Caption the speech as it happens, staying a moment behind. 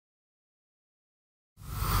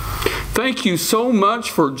Thank you so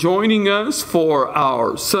much for joining us for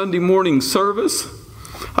our Sunday morning service.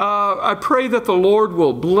 I pray that the Lord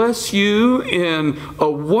will bless you in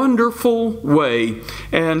a wonderful way,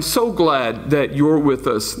 and so glad that you're with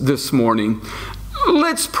us this morning.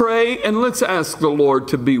 Let's pray and let's ask the Lord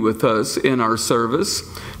to be with us in our service.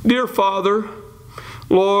 Dear Father,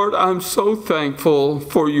 Lord, I'm so thankful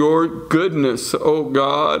for your goodness, oh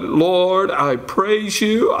God. Lord, I praise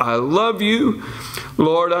you. I love you.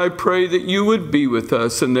 Lord, I pray that you would be with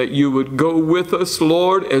us and that you would go with us,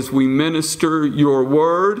 Lord, as we minister your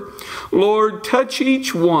word. Lord, touch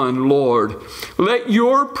each one, Lord. Let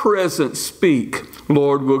your presence speak.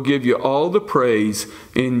 Lord, we'll give you all the praise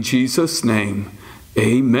in Jesus' name.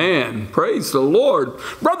 Amen. Praise the Lord.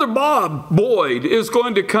 Brother Bob Boyd is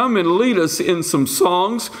going to come and lead us in some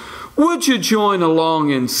songs. Would you join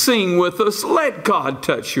along and sing with us? Let God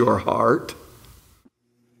touch your heart.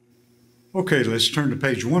 Okay, let's turn to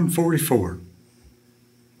page 144.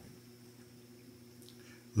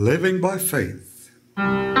 Living by Faith.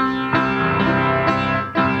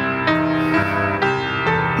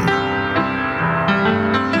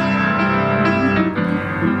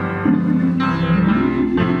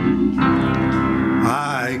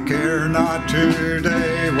 I care not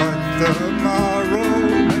today what the morrow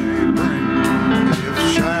may bring, if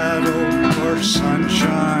shadow or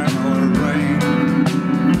sunshine or rain.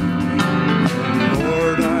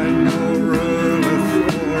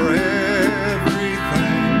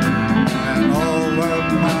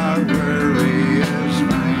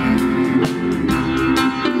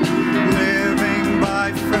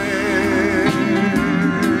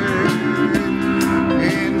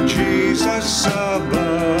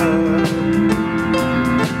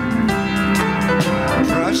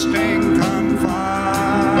 Trusting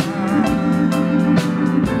confide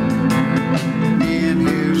in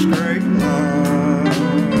his great love.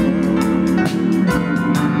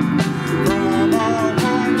 From all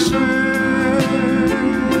unsaved,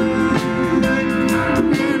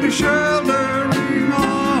 in his sheltering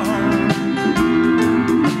arms,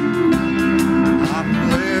 I'm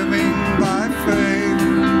living by faith,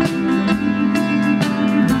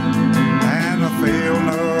 and I feel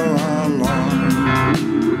no alarm.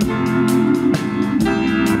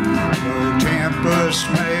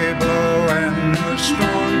 May blow and the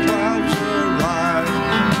storm clouds arise,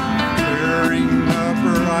 clearing the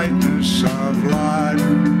brightness of life.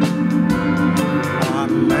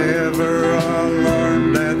 I'm never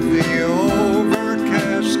alarmed at the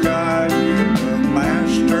overcast sky. The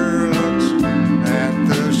Master looks at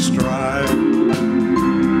the strife.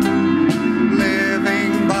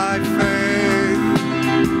 Living by faith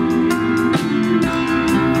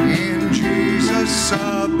in Jesus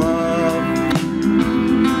above.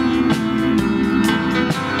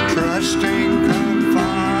 Trusting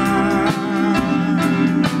confide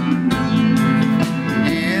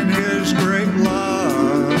in his great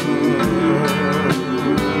love.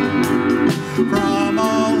 From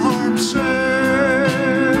all harm safe,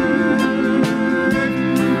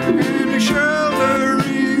 in his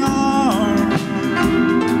sheltering arms,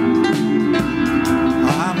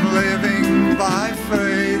 I'm living by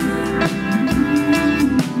faith,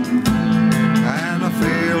 and I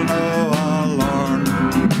feel no alarm.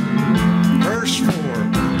 Verse 4,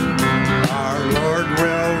 our Lord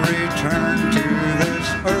will return to this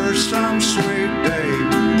earth some sweet day.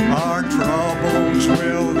 Our troubles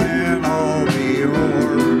will then all be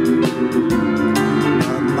o'er.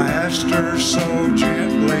 The Master so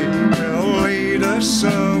gently will lead us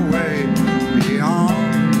away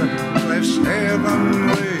beyond this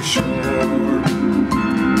heavenly shore.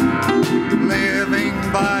 Living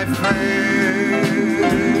by faith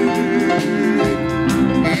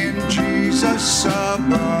in Jesus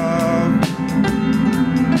above,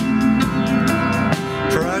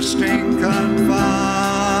 trusting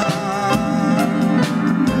confide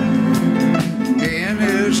in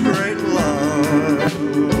his great love.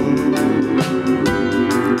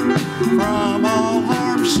 From all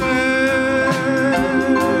harm safe,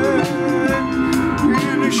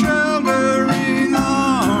 in his sheltering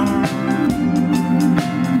arms,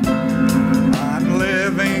 I'm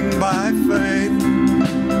living by faith,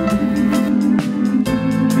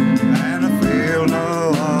 and I feel no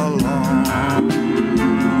alarm.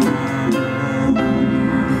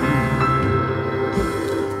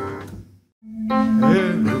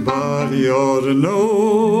 Everybody ought to know.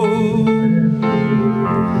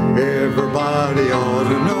 Everybody ought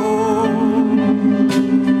to know.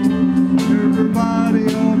 Everybody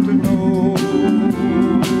ought to know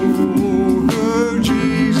who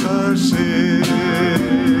Jesus is.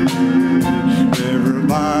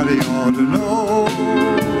 Everybody ought to know.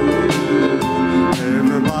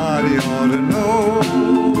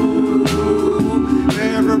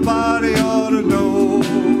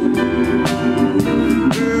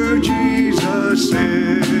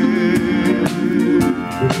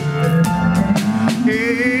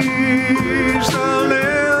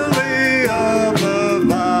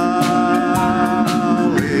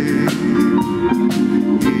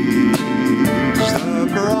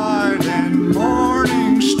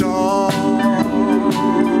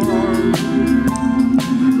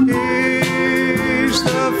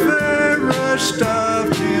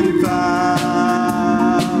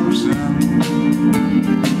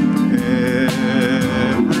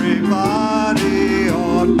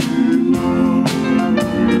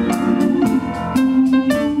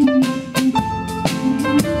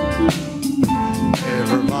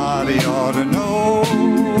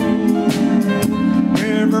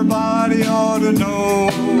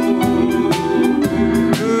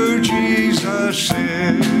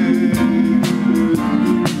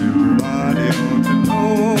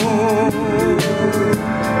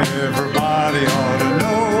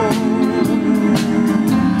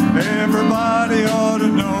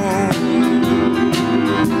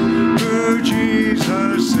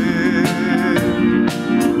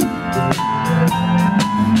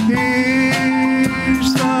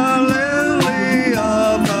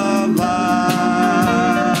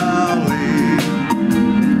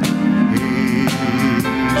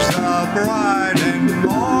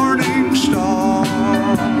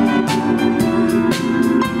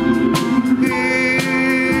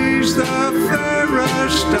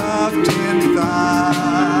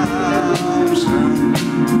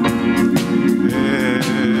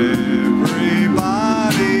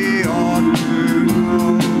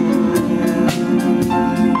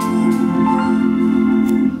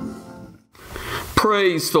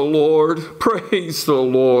 Praise the Lord. Praise the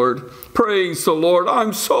Lord. Praise the Lord.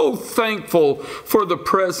 I'm so thankful for the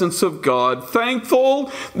presence of God. Thankful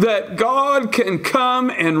that God can come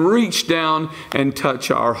and reach down and touch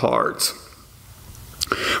our hearts.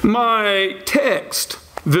 My text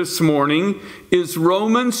this morning is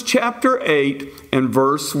Romans chapter 8 and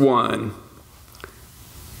verse 1.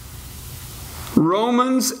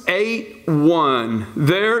 Romans 8:1.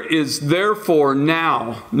 There is therefore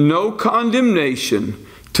now no condemnation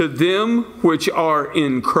to them which are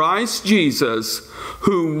in Christ Jesus,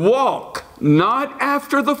 who walk not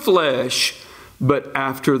after the flesh, but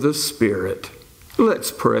after the Spirit. Let's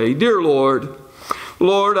pray. Dear Lord,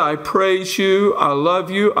 Lord, I praise you. I love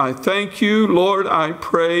you. I thank you. Lord, I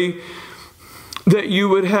pray that you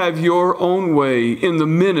would have your own way in the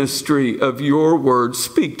ministry of your word.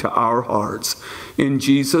 Speak to our hearts. In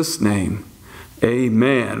Jesus' name,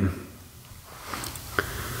 amen.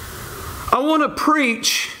 I want to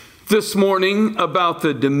preach this morning about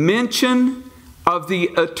the dimension of the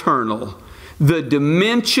eternal. The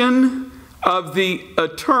dimension of the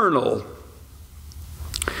eternal.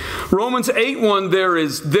 Romans 8:1, there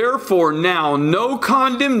is therefore now no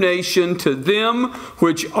condemnation to them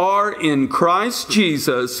which are in Christ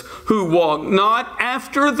Jesus, who walk not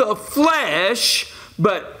after the flesh,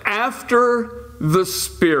 but after the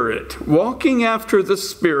Spirit. Walking after the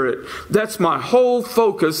Spirit. That's my whole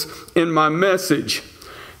focus in my message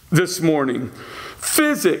this morning.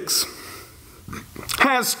 Physics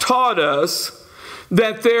has taught us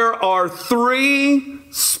that there are three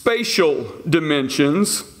spatial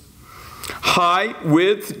dimensions: height,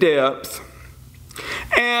 width, depth,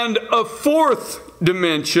 and a fourth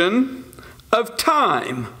dimension of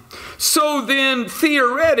time. So then,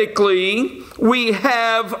 theoretically, we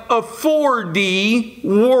have a 4D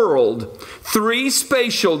world. Three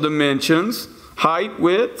spatial dimensions: height,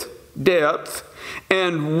 width, depth,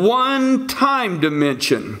 and one time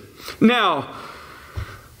dimension. Now,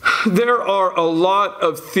 there are a lot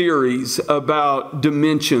of theories about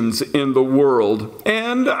dimensions in the world.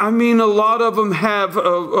 And I mean, a lot of them have a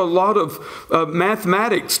lot of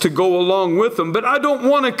mathematics to go along with them. But I don't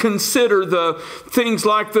want to consider the things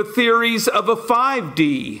like the theories of a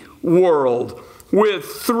 5D world with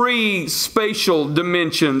three spatial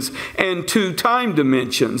dimensions and two time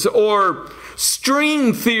dimensions, or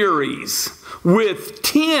string theories with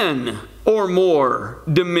 10 or more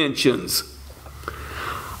dimensions.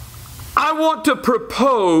 I want to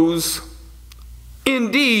propose,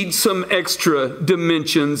 indeed, some extra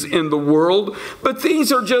dimensions in the world, but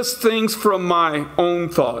these are just things from my own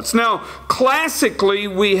thoughts. Now, classically,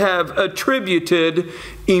 we have attributed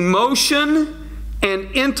emotion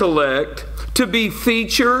and intellect to be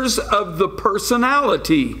features of the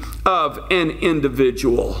personality of an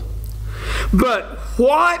individual. But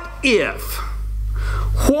what if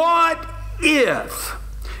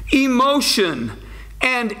emotion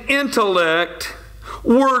and intellect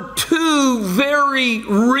were two very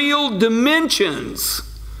real dimensions?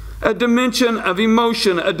 A dimension of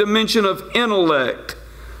emotion, a dimension of intellect.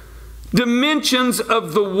 Dimensions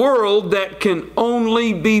of the world that can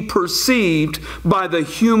only be perceived by the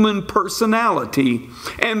human personality.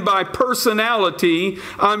 And by personality,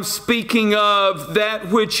 I'm speaking of that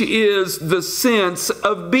which is the sense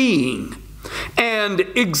of being and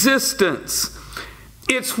existence.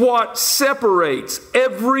 It's what separates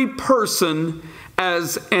every person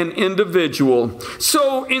as an individual.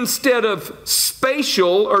 So instead of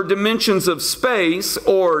spatial or dimensions of space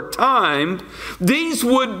or time, these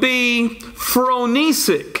would be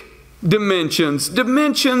phronesic dimensions,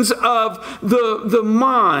 dimensions of the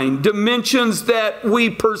mind, dimensions that we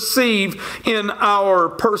perceive in our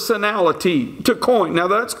personality, to coin. Now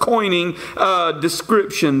that's coining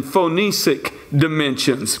description, phonesic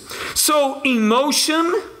dimensions. So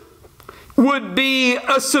emotion would be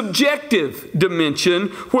a subjective dimension,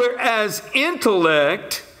 whereas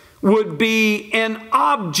intellect would be an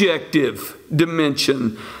objective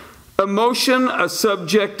dimension. Emotion, a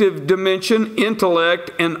subjective dimension; intellect,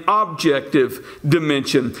 an objective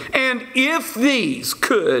dimension. And if these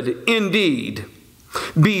could indeed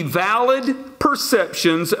be valid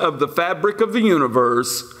perceptions of the fabric of the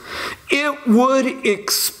universe, it would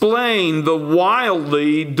explain the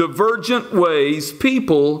wildly divergent ways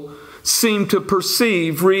people seem to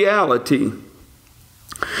perceive reality.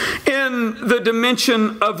 In the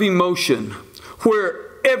dimension of emotion, where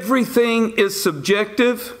everything is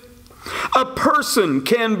subjective, a person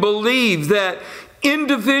can believe that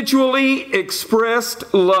individually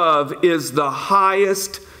expressed love is the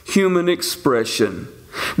highest human expression.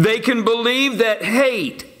 They can believe that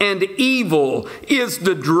hate and evil is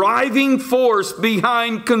the driving force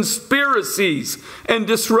behind conspiracies and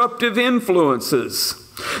disruptive influences.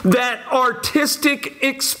 That artistic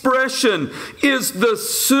expression is the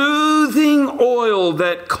soothing oil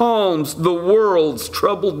that calms the world's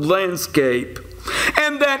troubled landscape.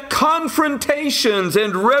 And that confrontations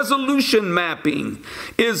and resolution mapping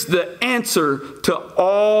is the answer to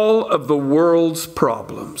all of the world's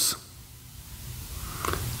problems.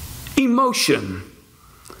 Emotion,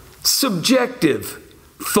 subjective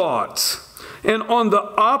thoughts, and on the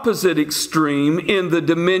opposite extreme, in the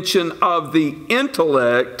dimension of the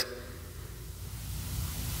intellect,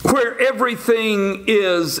 where everything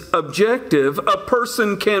is objective, a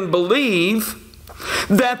person can believe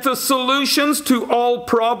that the solutions to all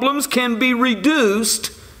problems can be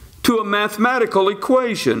reduced to a mathematical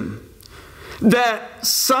equation, that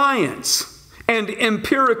science and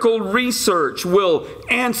empirical research will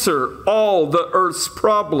answer all the earth's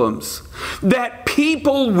problems, that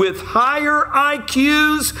people with higher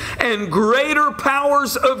IQs and greater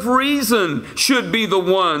powers of reason should be the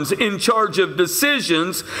ones in charge of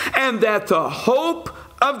decisions, and that the hope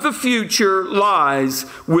of the future lies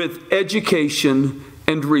with education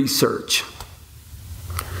and research.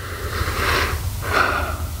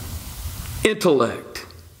 Intellect,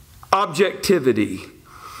 objectivity,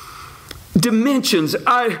 dimensions.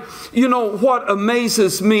 What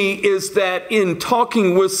amazes me is that in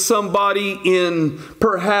talking with somebody in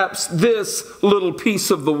perhaps this little piece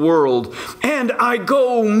of the world, and I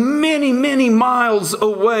go many, many miles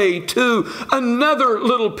away to another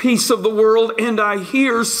little piece of the world, and I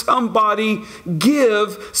hear somebody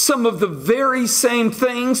give some of the very same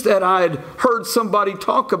things that I'd heard somebody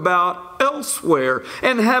talk about elsewhere,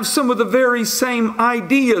 and have some of the very same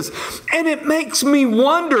ideas. And it makes me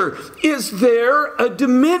wonder, is there a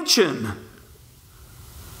dimension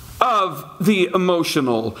of the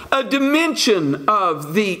emotional, a dimension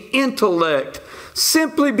of the intellect,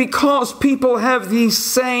 simply because people have these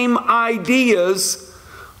same ideas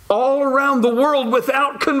all around the world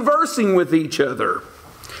without conversing with each other?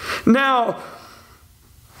 Now,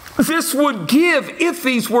 this would give, if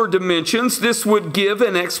these were dimensions, this would give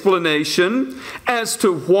an explanation as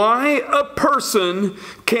to why a person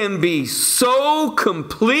can be so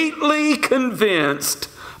completely convinced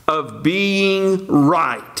of being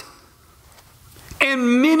right,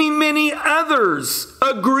 and many, many others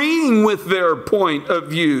agreeing with their point of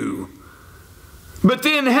view, but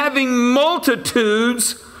then having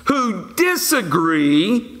multitudes who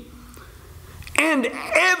disagree, and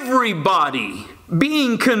everybody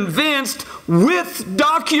being convinced with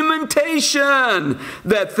documentation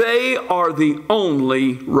that they are the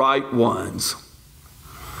only right ones.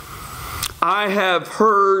 I have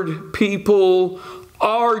heard people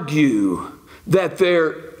argue that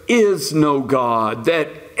there is no God, that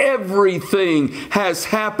everything has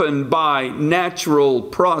happened by natural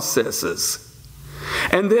processes.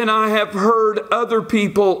 And then I have heard other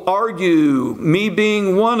people argue, me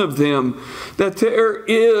being one of them, that there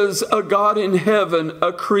is a God in heaven,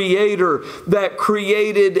 a creator that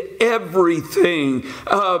created everything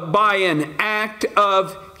by an act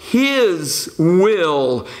of His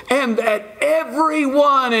will, and that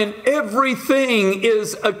everyone and everything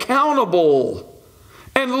is accountable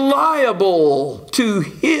and liable to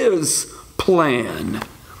His plan.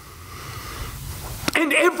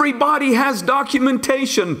 And everybody has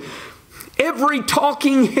documentation. Every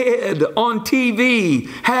talking head on TV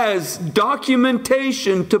has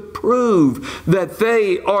documentation to prove that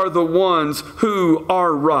they are the ones who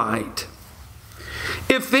are right.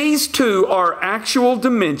 If these two are actual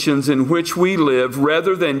dimensions in which we live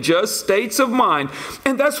rather than just states of mind,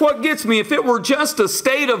 and that's what gets me, if it were just a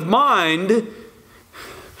state of mind,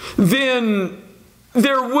 then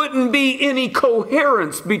there wouldn't be any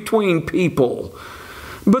coherence between people.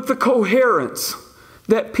 But the coherence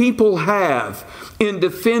that people have in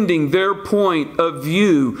defending their point of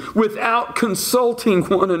view without consulting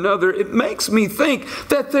one another, it makes me think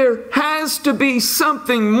that there has to be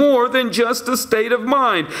something more than just a state of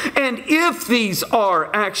mind. And if these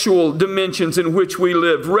are actual dimensions in which we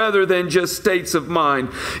live rather than just states of mind,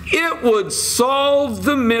 it would solve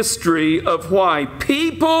the mystery of why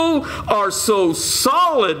people are so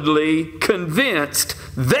solidly convinced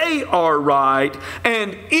they are right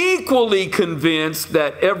and equally convinced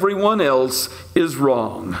that everyone else is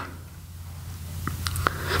wrong.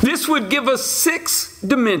 This would give us 6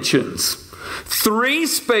 dimensions, 3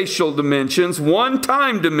 spatial dimensions, 1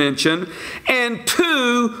 time dimension, and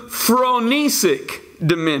 2 phronesic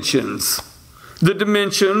dimensions, the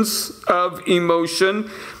dimensions of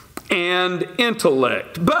emotion and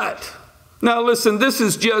intellect. But Now listen, this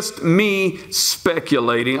is just me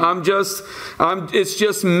speculating. It's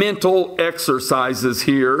just mental exercises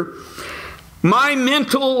here. My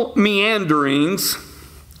mental meanderings.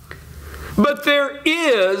 But there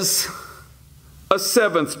is a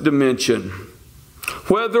seventh dimension.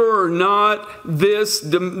 Whether or not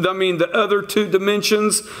the other two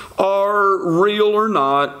dimensions are real or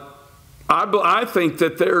not, I think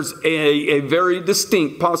that there's a very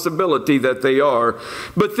distinct possibility that they are.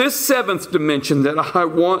 But this seventh dimension that I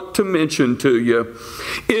want to mention to you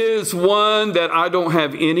is one that I don't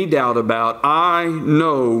have any doubt about. I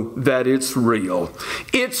know that it's real.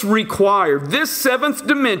 It's required. This seventh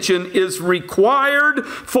dimension is required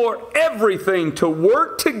for everything to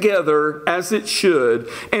work together as it should.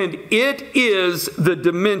 And it is the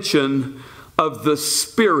dimension of the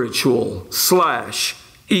spiritual /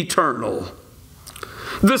 eternal.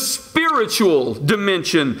 The spiritual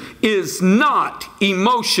dimension is not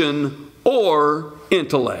emotion or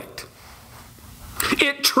intellect.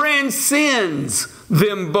 It transcends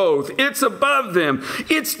them both. It's above them.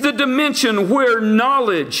 It's the dimension where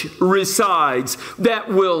knowledge resides that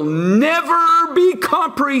will never be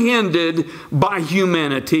comprehended by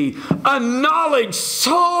humanity. A knowledge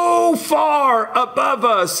so far above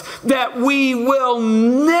us that we will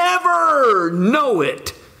never know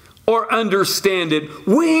it or understand it.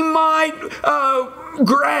 We might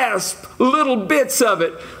grasp little bits of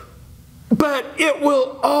it, but it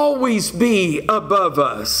will always be above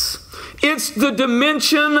us. It's the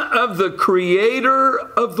dimension of the creator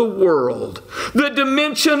of the world, the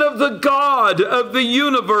dimension of the God of the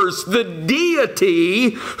universe, the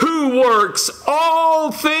deity who works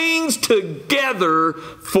all things together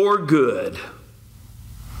for good.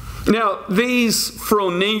 Now, these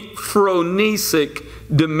phronesic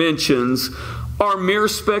dimensions are mere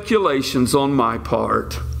speculations on my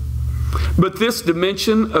part. But this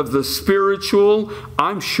dimension of the spiritual,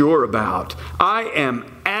 I'm sure about. I am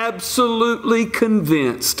absolutely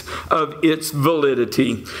convinced of its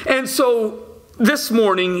validity. And so this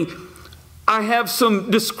morning, I have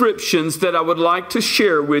some descriptions that I would like to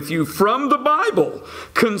share with you from the Bible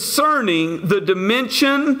concerning the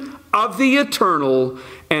dimension of the eternal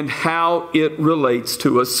and how it relates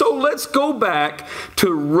to us. So let's go back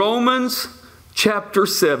to Romans chapter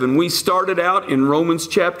 7. We started out in Romans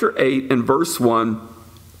chapter 8 and verse 1.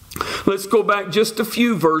 Let's go back just a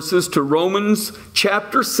few verses to Romans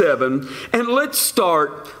chapter 7, and let's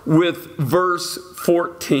start with verse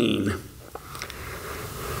 14.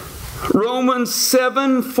 Romans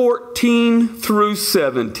 7:14 through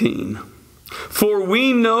 17. For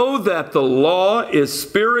we know that the law is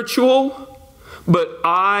spiritual, but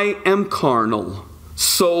I am carnal,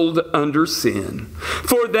 sold under sin.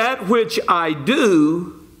 For that which I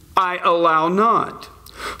do, I allow not.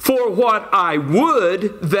 For what I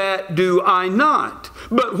would, that do I not.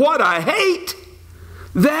 But what I hate,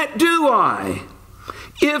 that do I.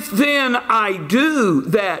 If then I do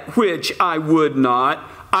that which I would not,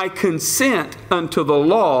 I consent unto the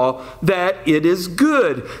law that it is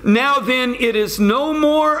good. Now then, it is no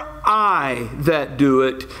more I that do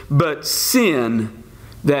it, but sin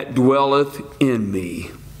that dwelleth in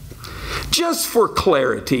me. Just for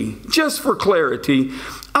clarity,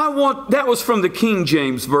 that was from the King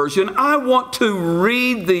James Version. I want to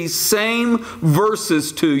read these same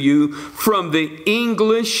verses to you from the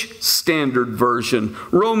English Standard Version.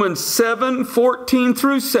 Romans 7:14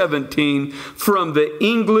 through 17 from the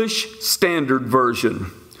English Standard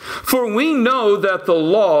Version. For we know that the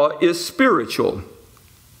law is spiritual,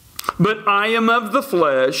 but I am of the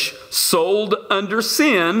flesh, sold under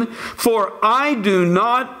sin, for I do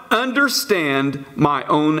not understand my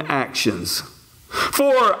own actions.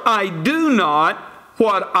 For I do not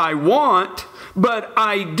what I want, but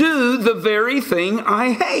I do the very thing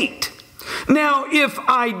I hate. Now, if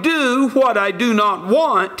I do what I do not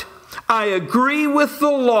want, I agree with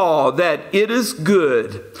the law that it is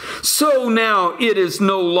good. So now it is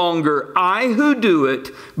no longer I who do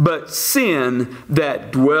it, but sin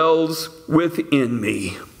that dwells within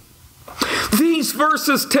me. These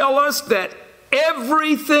verses tell us that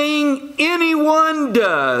everything anyone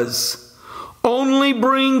does only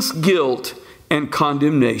brings guilt and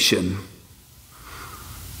condemnation.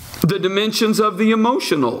 The dimensions of the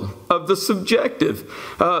emotional, of the subjective,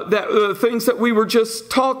 things that we were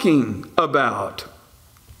just talking about.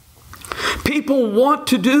 People want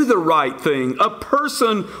to do the right thing. A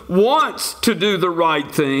person wants to do the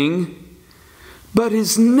right thing, but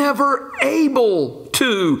is never able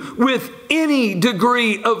to with any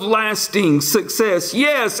degree of lasting success.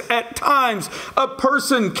 Yes, at times a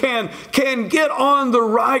person can get on the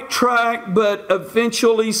right track, but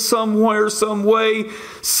eventually somewhere, some way,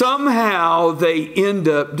 somehow they end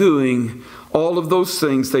up doing all of those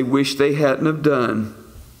things they wish they hadn't have done.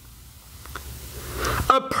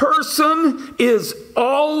 A person is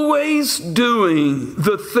always doing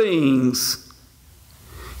the things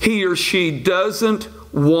he or she doesn't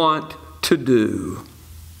want to do.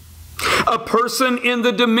 A person in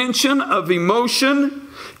the dimension of emotion,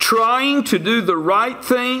 trying to do the right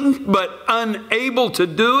thing but unable to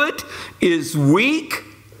do it, is weak,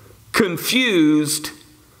 confused,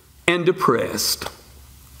 and depressed.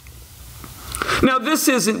 Now, this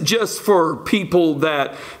isn't just for people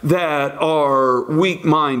that are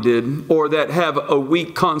weak-minded or that have a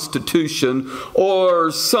weak constitution,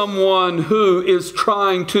 or someone who is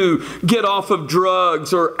trying to get off of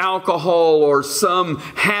drugs or alcohol or some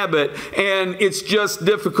habit and it's just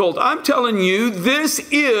difficult. I'm telling you, this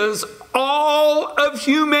is all of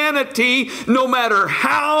humanity, no matter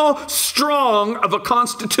how strong of a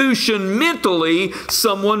constitution mentally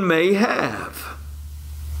someone may have.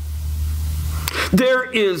 There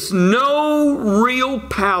is no real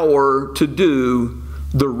power to do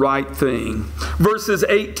the right thing. Verses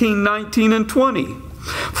 18, 19, and 20.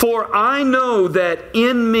 For I know that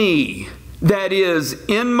in me, that is,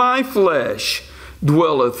 in my flesh,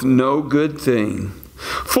 dwelleth no good thing.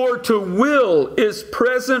 For to will is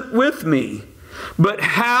present with me, but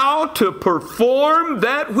how to perform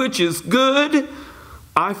that which is good,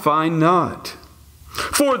 I find not.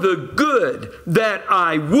 For the good that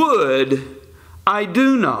I would, I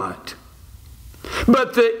do not.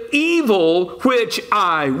 But the evil which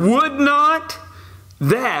I would not,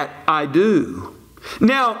 that I do.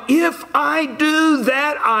 Now, if I do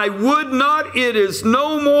that I would not, it is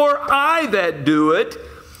no more I that do it,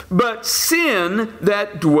 but sin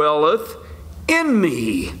that dwelleth in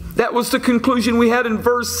me. That was the conclusion we had in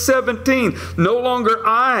verse 17. No longer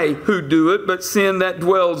I who do it, but sin that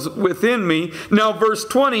dwells within me. Now verse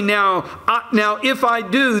 20, now if I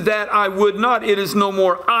do that I would not, it is no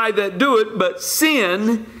more I that do it, but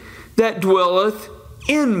sin that dwelleth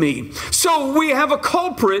in me. So we have a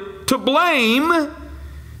culprit to blame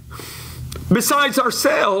besides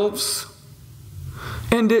ourselves,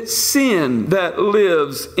 and it's sin that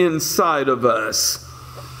lives inside of us.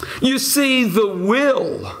 You see, the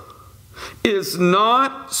will is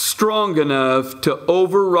not strong enough to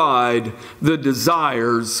override the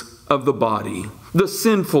desires of the body, the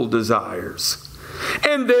sinful desires.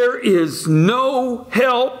 And there is no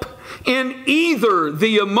help in either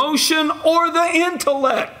the emotion or the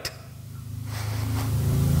intellect.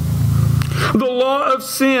 The law of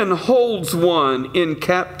sin holds one in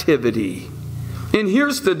captivity. And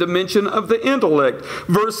here's the dimension of the intellect.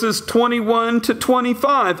 Verses 21 to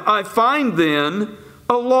 25. I find then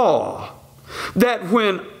a law, that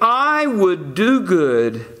when I would do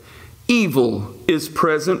good, evil is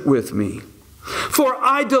present with me. For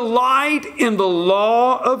I delight in the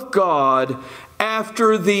law of God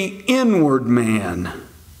after the inward man.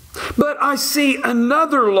 But I see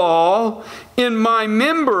another law in my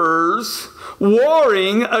members,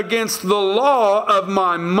 warring against the law of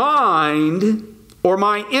my mind, or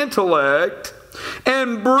my intellect,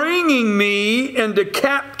 and bringing me into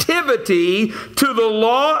captivity to the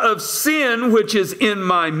law of sin which is in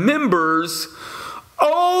my members.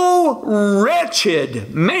 O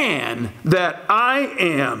wretched man that I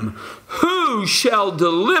am, who shall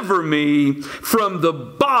deliver me from the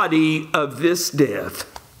body of this death?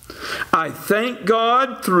 I thank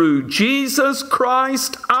God through Jesus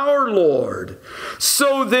Christ our Lord.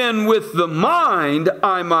 So then with the mind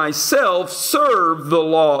I myself serve the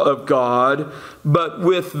law of God, but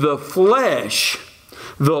with the flesh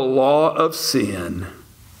the law of sin.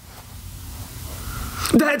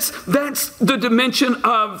 That's the dimension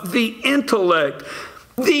of the intellect.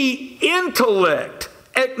 The intellect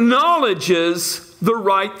acknowledges the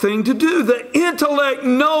right thing to do. The intellect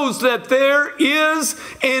knows that there is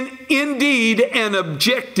indeed an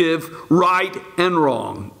objective right and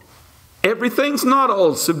wrong. Everything's not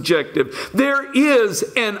all subjective. There is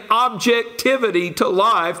an objectivity to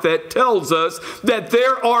life that tells us that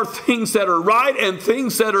there are things that are right and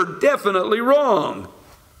things that are definitely wrong.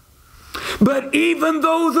 But even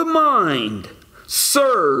though the mind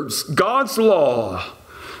serves God's law,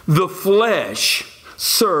 the flesh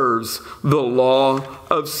serves the law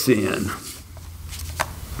of sin.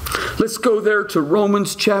 Let's go there to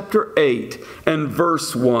Romans chapter 8 and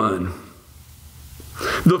verse 1.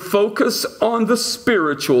 The focus on the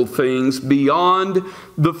spiritual things beyond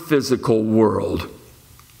the physical world.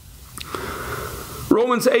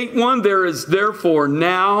 Romans 8:1, there is therefore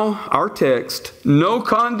now, our text, no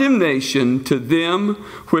condemnation to them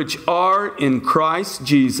which are in Christ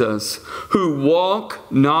Jesus, who walk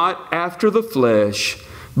not after the flesh,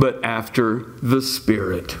 but after the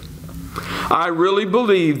Spirit. I really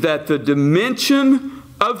believe that the dimension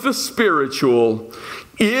of the spiritual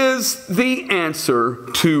is the answer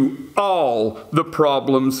to all the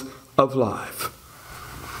problems of life.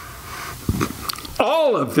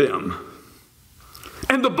 All of them.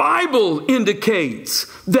 And the Bible indicates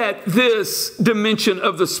that this dimension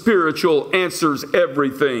of the spiritual answers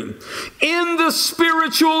everything. In the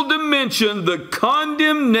spiritual dimension, the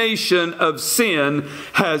condemnation of sin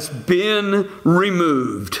has been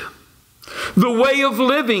removed. The way of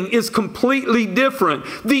living is completely different.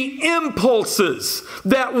 The impulses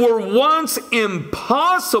that were once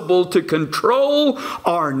impossible to control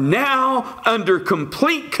are now under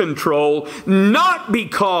complete control, not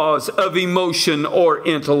because of emotion or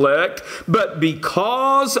intellect, but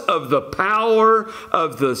because of the power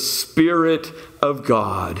of the Spirit of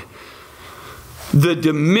God. The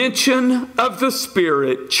dimension of the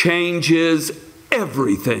Spirit changes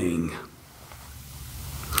everything.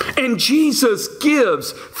 And Jesus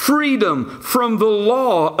gives freedom from the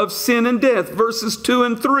law of sin and death. Verses 2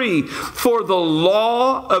 and 3. For the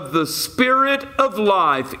law of the Spirit of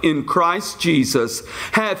life in Christ Jesus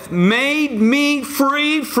hath made me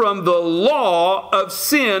free from the law of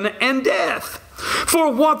sin and death.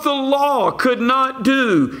 For what the law could not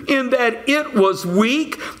do, in that it was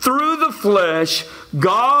weak through the flesh,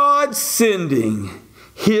 God sending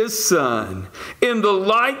His Son in the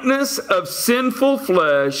likeness of sinful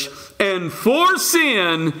flesh, and for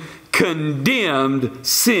sin condemned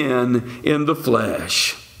sin in the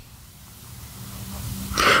flesh.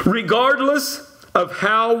 Regardless of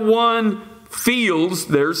how one feels,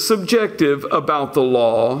 they're subjective, about the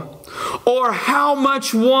law, or how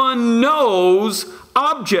much one knows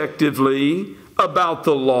objectively about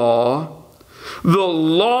the law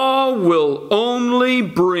will only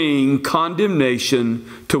bring condemnation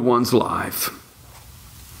to one's life.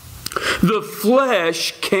 The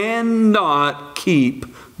flesh cannot keep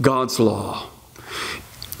God's law.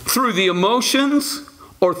 Through the emotions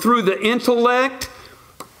or through the intellect,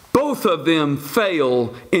 both of them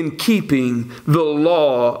fail in keeping the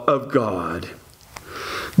law of God.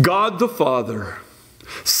 God the Father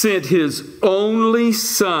sent His only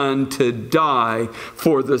Son to die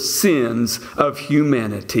for the sins of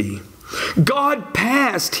humanity. God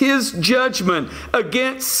passed His judgment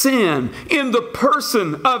against sin in the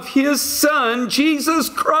person of His Son, Jesus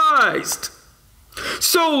Christ.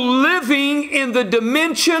 So living in the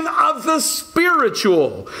dimension of the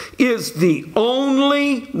spiritual is the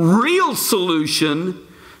only real solution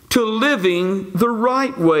to living the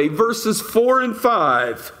right way. Verses 4 and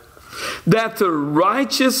 5. That the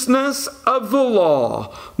righteousness of the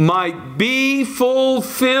law might be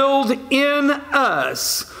fulfilled in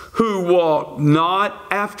us who walk not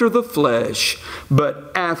after the flesh,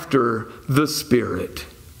 but after the Spirit.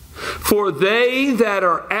 For they that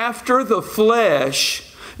are after the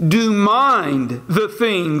flesh do mind the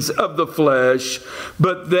things of the flesh,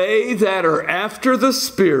 but they that are after the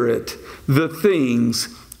Spirit, the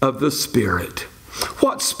things of the Spirit.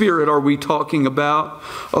 What Spirit are we talking about?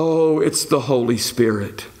 Oh, it's the Holy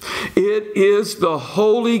Spirit. It is the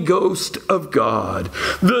Holy Ghost of God.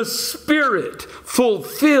 The Spirit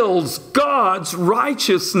fulfills God's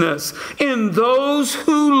righteousness in those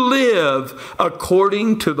who live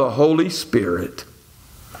according to the Holy Spirit.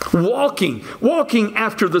 Walking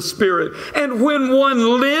after the Spirit. And when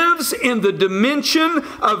one lives in the dimension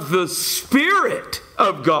of the Spirit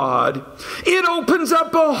of God, it opens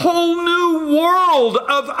up a whole new world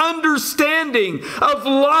of understanding of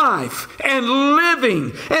life and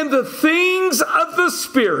living. And the things of the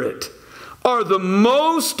Spirit are the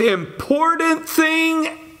most important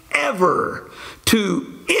thing ever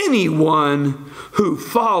to anyone who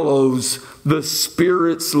follows the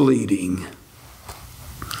Spirit's leading.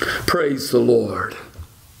 Praise the Lord.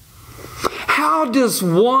 How does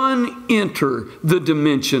one enter the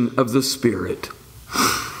dimension of the Spirit?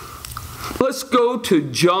 Let's go to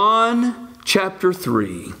John chapter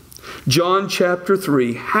 3. John chapter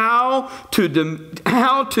 3. How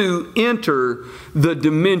to enter the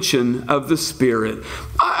dimension of the Spirit.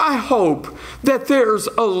 I hope that there's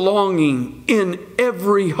a longing in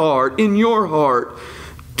every heart, in your heart,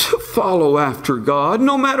 to follow after God,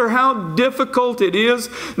 no matter how difficult it is,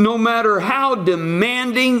 no matter how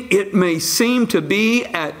demanding it may seem to be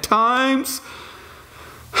at times.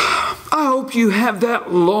 I hope you have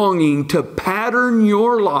that longing to pattern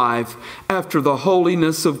your life after the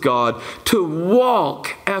holiness of God, to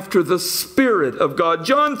walk after the Spirit of God.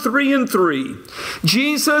 John 3:3.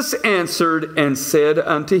 Jesus answered and said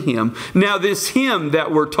unto him. Now this him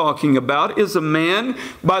that we're talking about is a man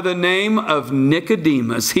by the name of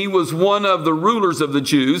Nicodemus. He was one of the rulers of the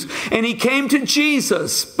Jews, and he came to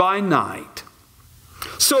Jesus by night.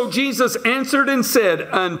 So Jesus answered and said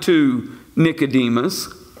unto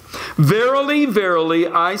Nicodemus, Verily, verily,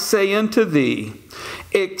 I say unto thee,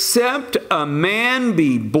 except a man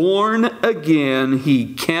be born again,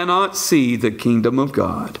 he cannot see the kingdom of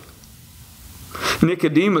God.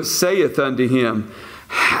 Nicodemus saith unto him,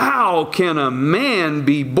 How can a man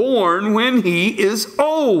be born when he is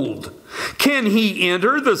old? Can he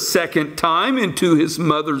enter the second time into his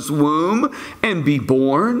mother's womb and be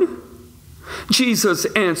born? Jesus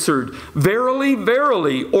answered, Verily,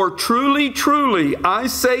 verily, or truly, truly, I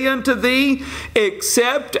say unto thee,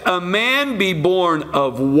 except a man be born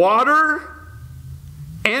of water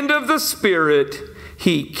and of the Spirit,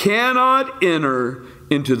 he cannot enter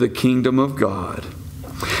into the kingdom of God.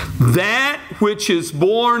 That which is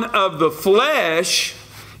born of the flesh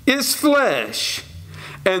is flesh,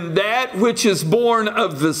 and that which is born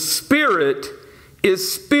of the Spirit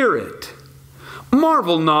is spirit.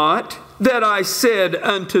 Marvel not that I said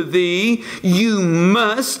unto thee, You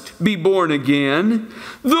must be born again.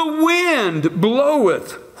 The wind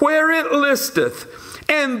bloweth where it listeth,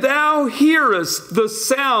 and thou hearest the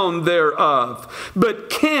sound thereof,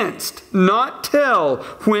 but canst not tell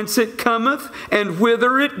whence it cometh and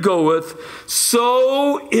whither it goeth.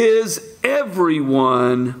 So is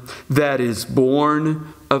everyone that is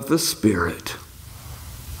born of the Spirit.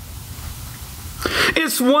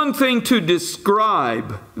 It's one thing to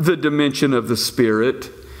describe the dimension of the Spirit,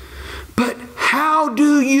 but how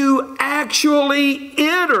do you actually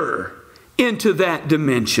enter into that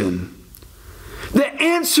dimension? The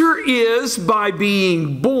answer is by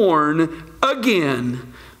being born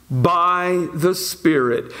again by the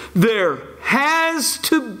Spirit. There has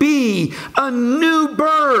to be a new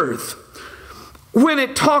birth. When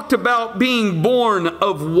it talked about being born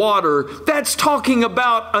of water, that's talking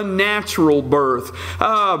about a natural birth.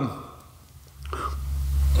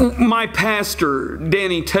 My pastor,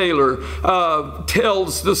 Danny Taylor,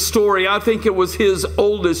 tells the story. I think it was his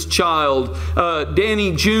oldest child,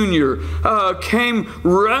 Danny Jr., came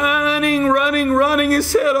running and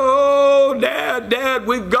said, Oh, Dad,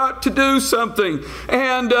 we've got to do something.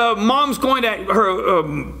 And Mom's going to,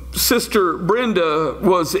 her sister Brenda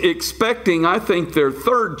was expecting, I think, their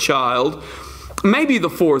third child, maybe the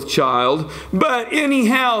fourth child. But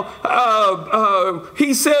anyhow,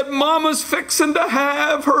 he said, Mama's fixing to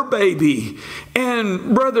have her baby.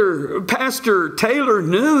 And Pastor Taylor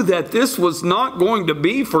knew that this was not going to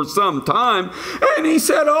be for some time. And he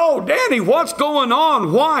said, Oh, Danny, what's going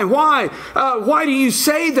on? Why do you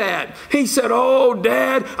say that? He said, Oh,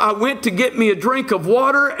 Dad, I went to get me a drink of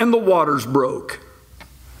water and the water's broke.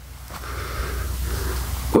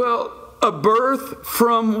 Well, a birth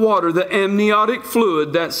from water, the amniotic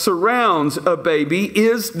fluid that surrounds a baby,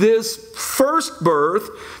 is this first birth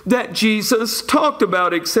that Jesus talked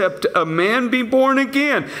about. Except a man be born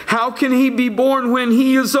again. How can he be born when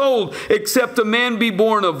he is old? Except a man be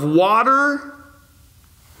born of water,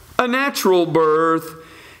 a natural birth,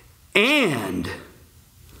 and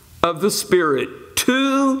of the Spirit.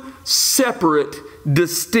 Two separate,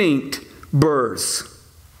 distinct births.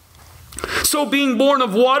 So being born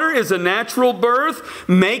of water is a natural birth,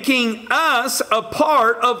 making us a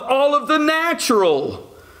part of all of the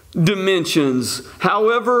natural dimensions.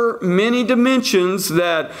 However many dimensions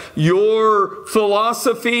that your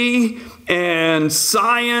philosophy and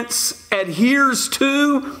science adheres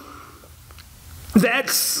to,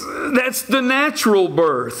 that's the natural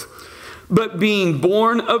birth. But being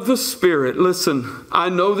born of the Spirit, listen, I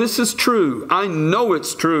know this is true. I know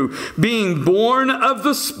it's true. Being born of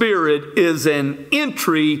the Spirit is an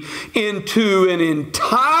entry into an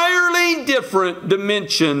entirely different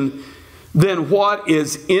dimension than what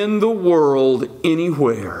is in the world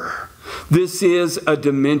anywhere. This is a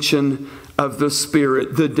dimension of the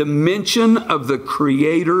Spirit, the dimension of the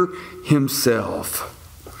Creator Himself.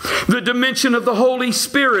 The dimension of the Holy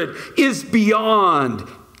Spirit is beyond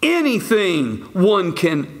anything one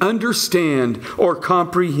can understand or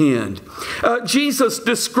comprehend. Jesus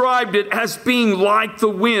described it as being like the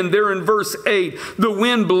wind. There in verse 8, the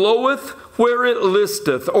wind bloweth where it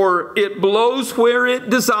listeth, or it blows where it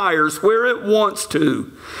desires, where it wants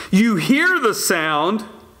to. You hear the sound,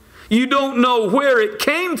 You don't know where it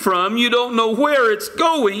came from. You don't know where it's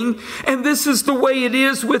going. And this is the way it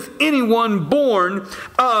is with anyone born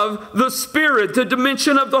of the Spirit. The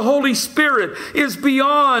dimension of the Holy Spirit is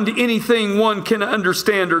beyond anything one can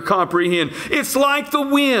understand or comprehend. It's like the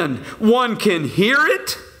wind. One can hear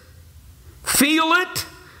it, feel it,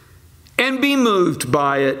 and be moved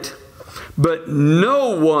by it. But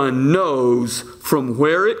no one knows from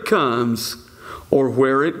where it comes or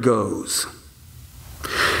where it goes.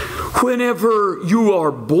 Whenever you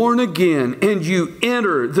are born again and you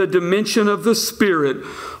enter the dimension of the Spirit,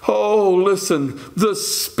 oh, listen, the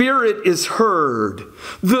Spirit is heard,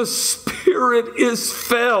 the Spirit is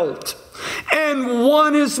felt, and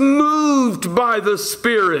one is moved by the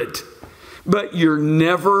Spirit. But you're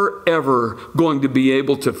never, ever going to be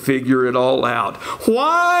able to figure it all out.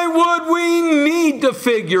 Why would we need to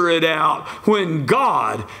figure it out when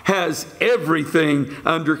God has everything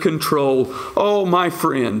under control? Oh, my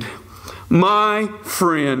friend,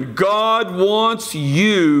 God wants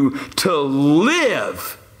you to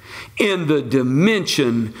live in the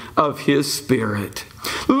dimension of His Spirit.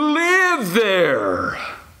 Live there.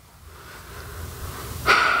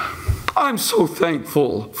 I'm so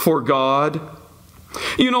thankful for God.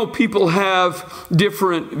 You know, people have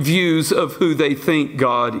different views of who they think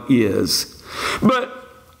God is. But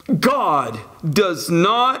God does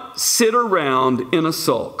not sit around in a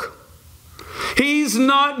sulk. He's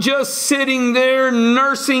not just sitting there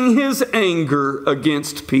nursing His anger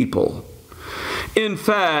against people. In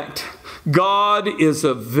fact, God is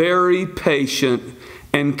a very patient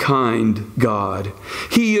and kind God.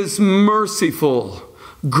 He is merciful,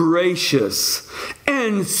 gracious,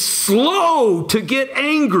 and slow to get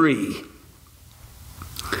angry.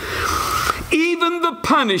 Even the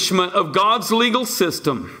punishment of God's legal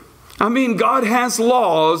system. I mean, God has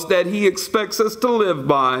laws that He expects us to live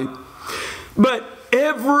by. But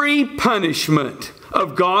every punishment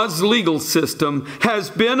of God's legal system has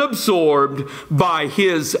been absorbed by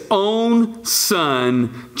His own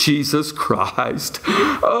Son, Jesus Christ.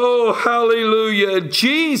 Oh, hallelujah.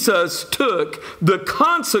 Jesus took the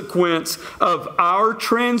consequence of our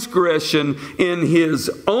transgression in His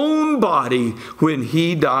own body when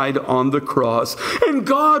He died on the cross. And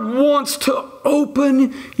God wants to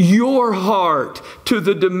open your heart to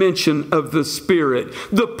the dimension of the Spirit,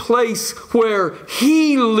 the place where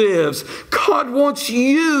He lives. God wants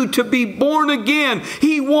you to be born again.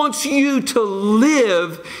 He wants you to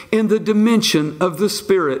live in the dimension of the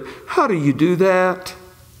Spirit. How do you do that?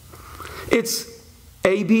 It's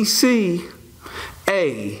ABC.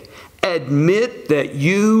 A, admit that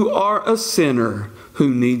you are a sinner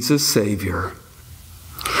who needs a Savior.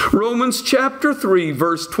 Romans chapter 3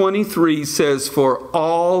 verse 23 says, "For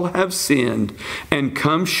all have sinned and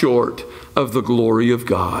come short of the glory of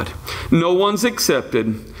God." No one's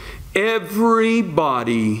accepted.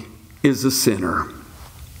 Everybody is a sinner.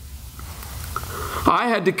 I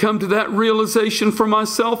had to come to that realization for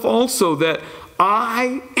myself also, that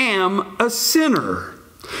I am a sinner.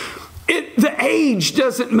 The age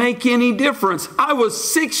doesn't make any difference. I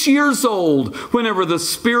was 6 years old whenever the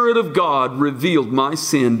Spirit of God revealed my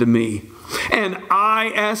sin to me. And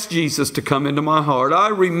I asked Jesus to come into my heart. I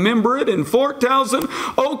remember it in Fort Townsend,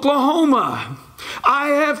 Oklahoma. I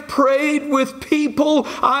have prayed with people.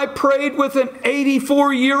 I prayed with an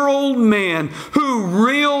 84-year-old man who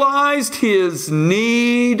realized his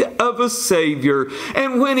need of a Savior.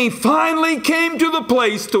 And when he finally came to the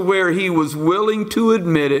place to where he was willing to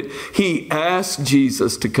admit it, he asked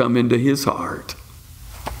Jesus to come into his heart.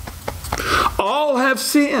 All have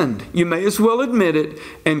sinned, you may as well admit it,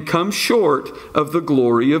 and come short of the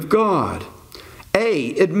glory of God.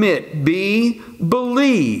 A, admit. B,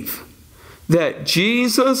 believe that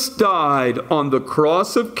Jesus died on the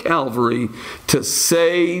cross of Calvary to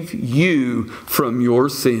save you from your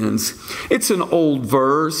sins. It's an old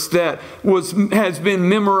verse that has been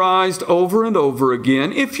memorized over and over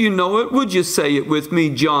again. If you know it, would you say it with me?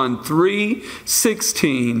 John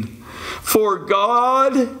 3:16. For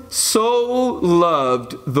God so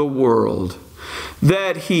loved the world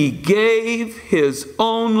that He gave His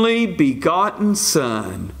only begotten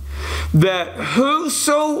Son, that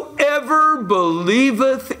whosoever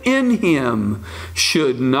believeth in Him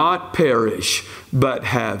should not perish, but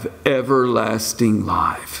have everlasting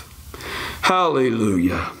life.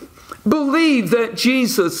 Hallelujah. Believe that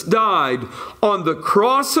Jesus died on the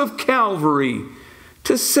cross of Calvary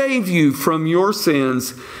to save you from your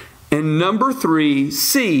sins. And number 3,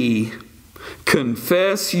 C,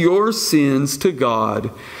 confess your sins to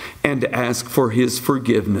God and ask for His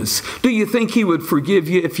forgiveness. Do you think He would forgive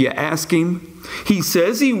you if you ask Him? He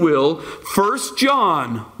says He will. 1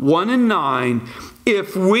 John 1:9,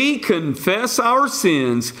 If we confess our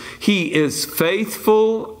sins, He is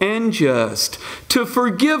faithful and just to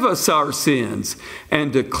forgive us our sins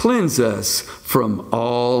and to cleanse us from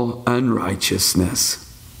all unrighteousness.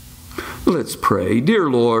 Let's pray. Dear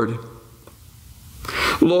Lord,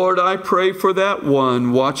 Lord, I pray for that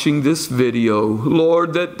one watching this video,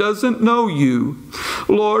 Lord, that doesn't know You.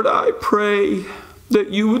 Lord, I pray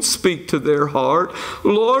that You would speak to their heart.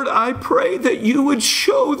 Lord, I pray that You would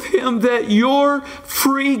show them that Your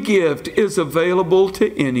free gift is available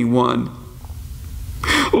to anyone.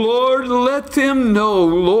 Lord, let them know,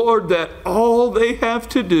 Lord, that all they have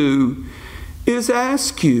to do is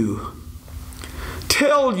ask You.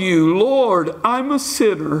 Tell You, Lord, I'm a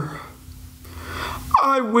sinner.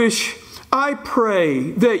 I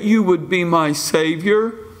pray that You would be my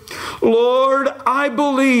Savior. Lord, I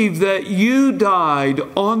believe that You died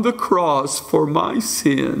on the cross for my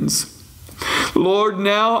sins. Lord,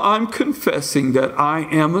 now I'm confessing that I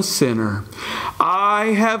am a sinner.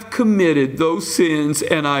 I have committed those sins,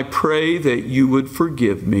 and I pray that You would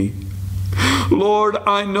forgive me. Lord,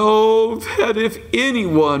 I know that if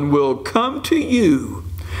anyone will come to You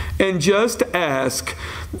and just ask,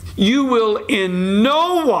 You will in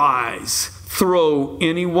no wise throw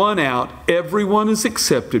anyone out. Everyone is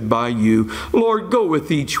accepted by You. Lord, go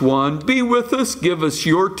with each one. Be with us. Give us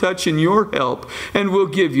Your touch and Your help, and we'll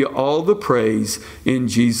give You all the praise in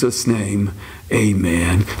Jesus' name.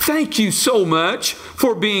 Amen. Thank you so much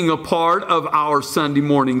for being a part of our Sunday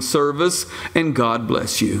morning service, and God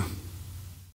bless you.